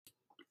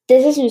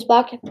This is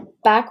Newsblock,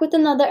 back with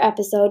another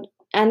episode,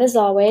 and as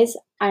always,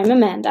 I'm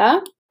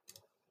Amanda.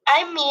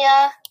 I'm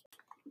Mia.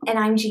 And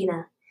I'm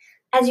Gina.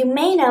 As you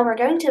may know, we're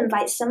going to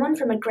invite someone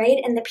from a grade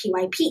in the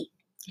PYP.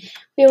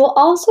 We will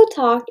also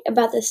talk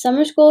about the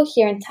summer school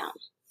here in town.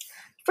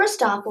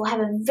 First off, we'll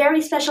have a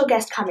very special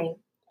guest coming.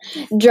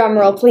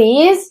 Drumroll,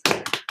 please.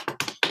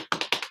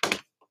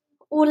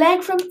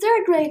 Oleg from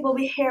 3rd grade will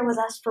be here with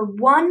us for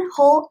one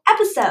whole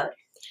episode.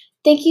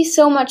 Thank you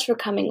so much for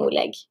coming,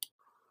 Oleg.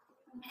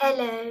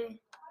 Hello.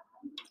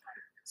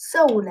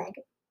 So, Oleg,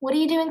 what do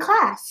you do in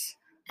class?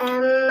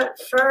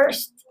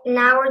 First,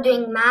 now we're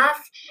doing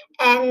math,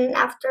 and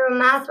after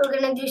math, we're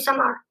gonna do some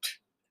art.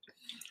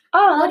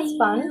 Oh, What that's do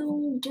fun.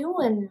 you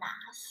do in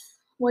math?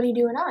 What do you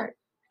do in art?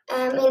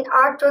 In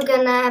art, we're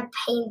gonna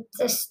paint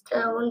the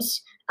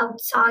stones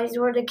outside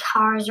where the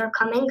cars are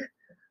coming.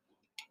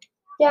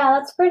 Yeah,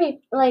 that's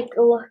pretty,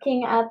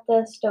 looking at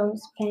the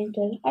stones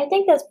painted. I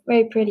think that's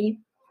very pretty.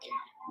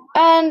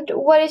 And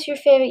what is your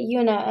favorite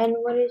unit, and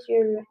what is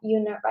your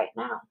unit right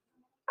now?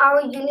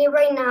 Our unit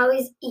right now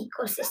is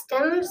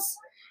ecosystems,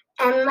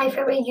 and my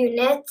favorite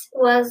unit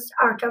was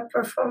art of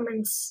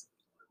performance.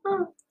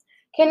 Oh.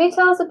 Can you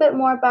tell us a bit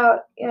more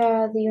about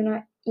the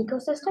unit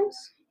ecosystems?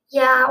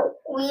 Yeah,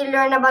 we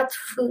learn about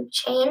food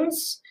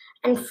chains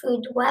and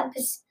food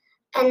webs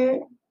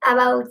and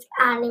about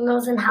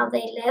animals and how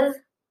they live.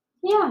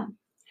 Yeah.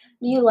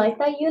 Do you like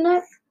that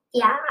unit?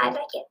 Yeah, I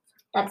like it.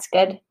 That's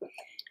good.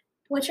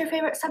 What's your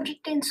favorite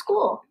subject in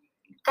school?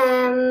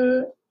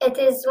 It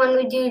is when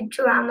we do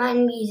drama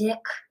and music.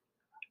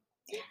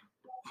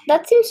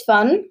 That seems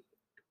fun.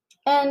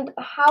 And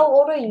how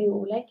old are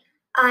you?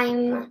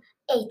 I'm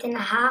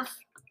 8.5.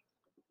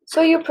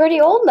 So you're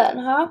pretty old then,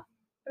 huh?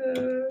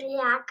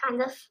 Yeah,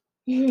 kind of.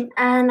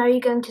 And are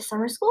you going to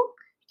summer school?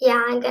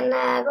 Yeah, I'm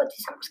gonna go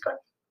to summer school.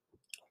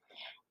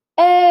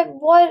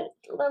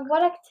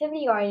 What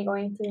activity are you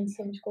going to in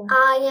summer school?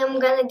 I am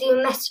gonna do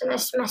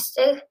Mästarnas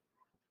semester.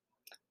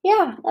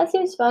 Yeah, that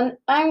seems fun.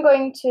 I'm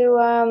going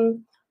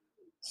to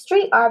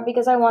street art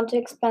because I want to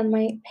expand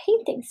my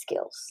painting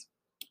skills.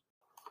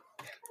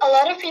 A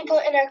lot of people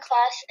in our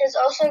class is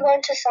also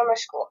going to summer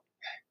school.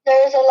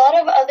 There is a lot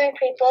of other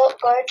people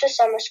going to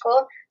summer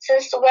school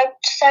since the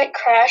website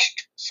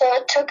crashed, so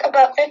it took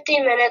about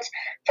 15 minutes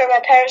for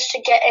my parents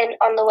to get in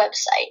on the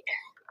website.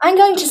 I'm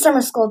going to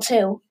summer school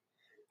too.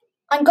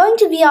 I'm going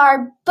to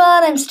VR,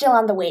 but I'm still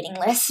on the waiting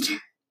list.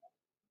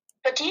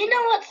 But do you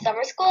know what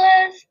summer school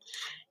is?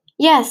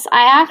 Yes,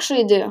 I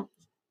actually do.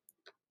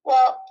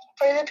 Well,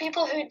 for the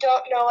people who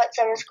don't know what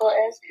summer school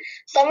is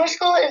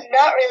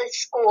not really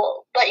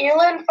school, but you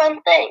learn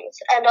fun things,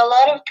 and a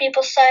lot of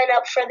people sign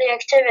up for the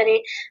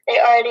activity they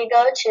already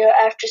go to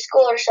after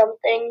school or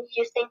something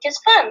you think is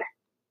fun.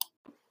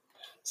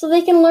 So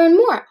they can learn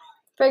more.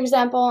 For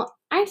example,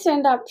 I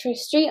signed up for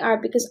street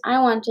art because I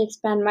want to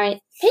expand my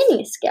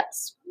painting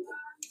skills.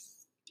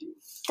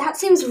 That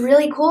seems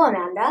really cool,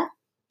 Amanda.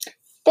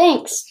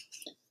 Thanks.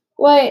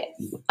 Wait,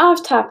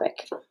 off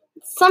topic.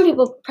 Some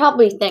people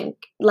probably think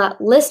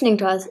that listening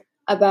to us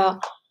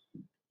about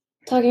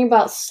talking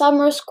about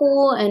summer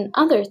school and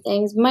other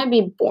things might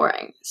be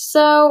boring.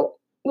 So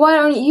why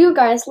don't you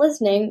guys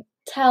listening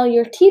tell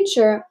your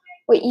teacher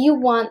what you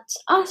want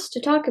us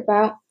to talk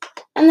about,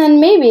 and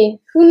then maybe,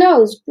 who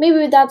knows,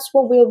 maybe that's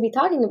what we'll be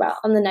talking about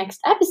on the next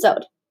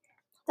episode.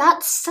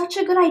 That's such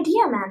a good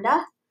idea,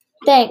 Amanda.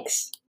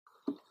 Thanks.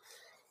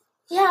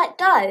 Yeah, it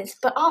does,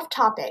 but off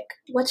topic.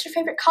 What's your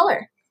favorite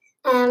color?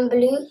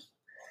 Blue.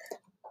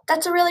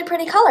 That's a really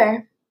pretty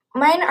color.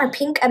 Mine are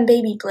pink and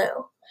baby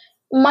blue.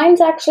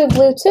 Mine's actually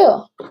blue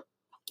too.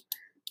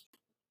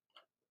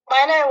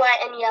 Mine are white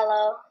and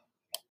yellow.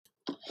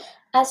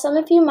 As some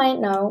of you might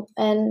know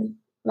and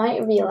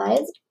might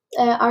realize,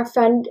 our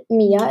friend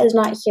Mia is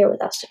not here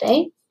with us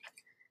today.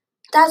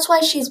 That's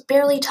why she's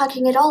barely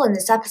talking at all in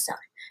this episode.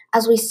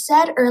 As we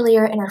said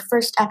earlier in our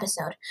first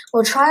episode,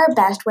 we'll try our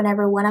best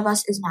whenever one of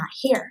us is not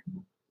here.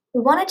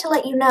 We wanted to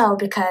let you know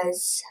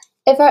because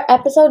if our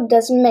episode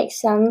doesn't make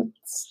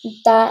sense,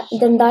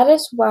 then that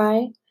is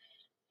why,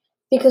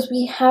 because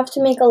we have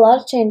to make a lot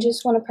of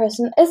changes when a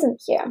person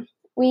isn't here.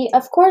 We,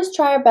 of course,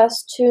 try our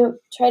best to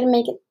try to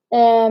make it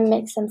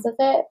make sense of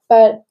it,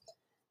 but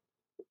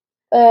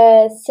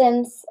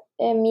since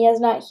Mia's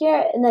not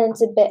here, then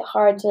it's a bit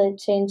hard to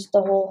change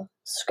the whole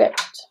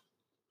script.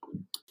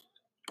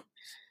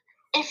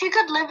 If you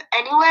could live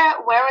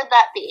anywhere, where would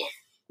that be?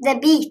 the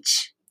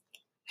beach.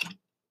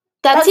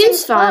 That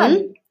seems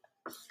fun.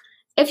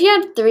 If you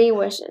had 3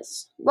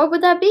 wishes, what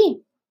would that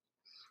be?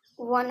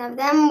 One of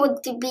them would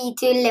be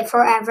to live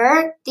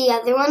forever. The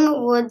other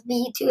one would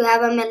be to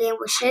have a million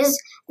wishes.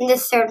 And the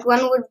third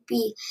one would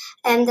be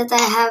that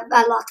I have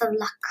a lot of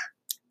luck.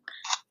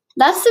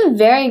 That's a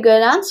very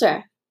good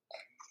answer.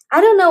 I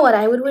don't know what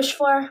I would wish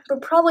for,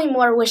 but probably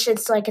more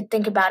wishes so I could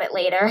think about it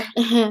later.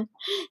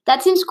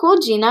 That seems cool,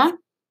 Gina.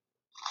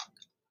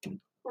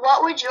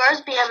 What would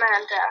yours be,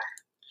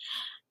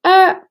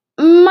 Amanda?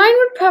 Mine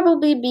would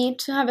probably be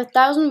to have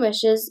 1,000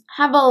 wishes,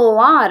 have a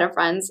lot of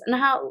friends,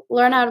 and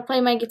learn how to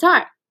play my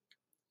guitar.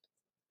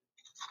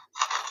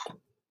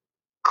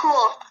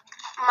 Cool.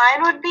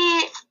 Mine would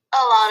be a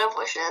lot of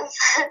wishes.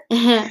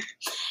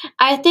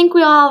 I think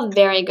we all have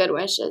very good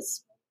wishes.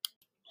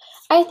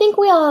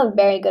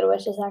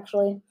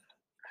 Actually.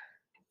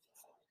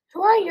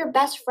 Who are your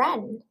best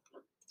friends?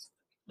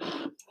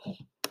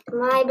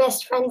 My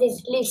best friend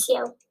is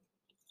Lucio.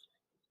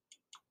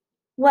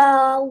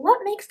 Well,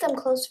 what makes them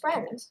close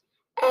friends?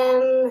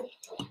 I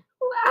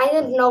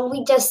don't know.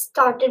 We just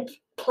started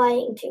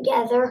playing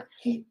together,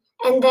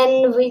 and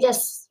then we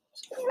just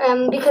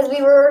because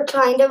we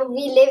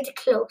lived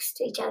close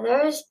to each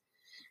other's,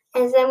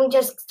 and then we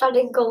just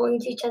started going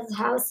to each other's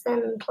house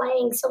and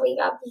playing. So we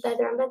got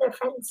better and better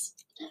friends.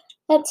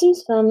 That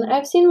seems fun.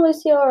 I've seen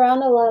Lucio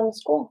around a lot in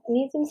school, and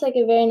he seems like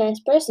a very nice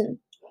person.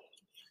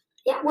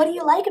 Yeah. What do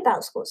you like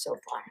about school so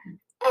far?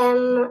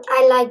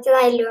 I like that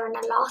I learn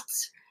a lot,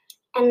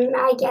 and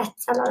I get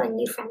a lot of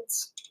new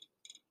friends.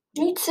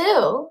 Me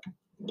too.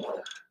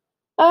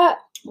 Well,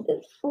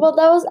 that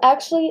was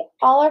actually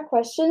all our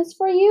questions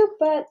for you,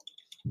 but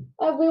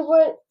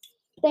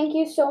thank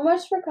you so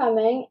much for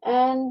coming,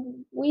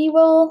 and we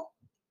will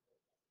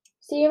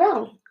see you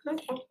around.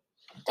 Okay.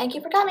 Thank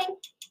you for coming.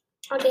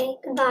 Okay.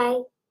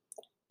 Goodbye.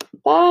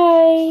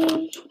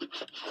 Bye.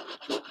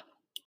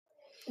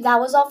 That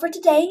was all for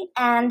today,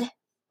 and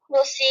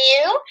We'll see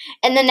you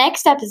In the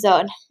next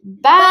episode.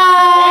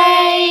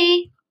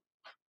 Bye.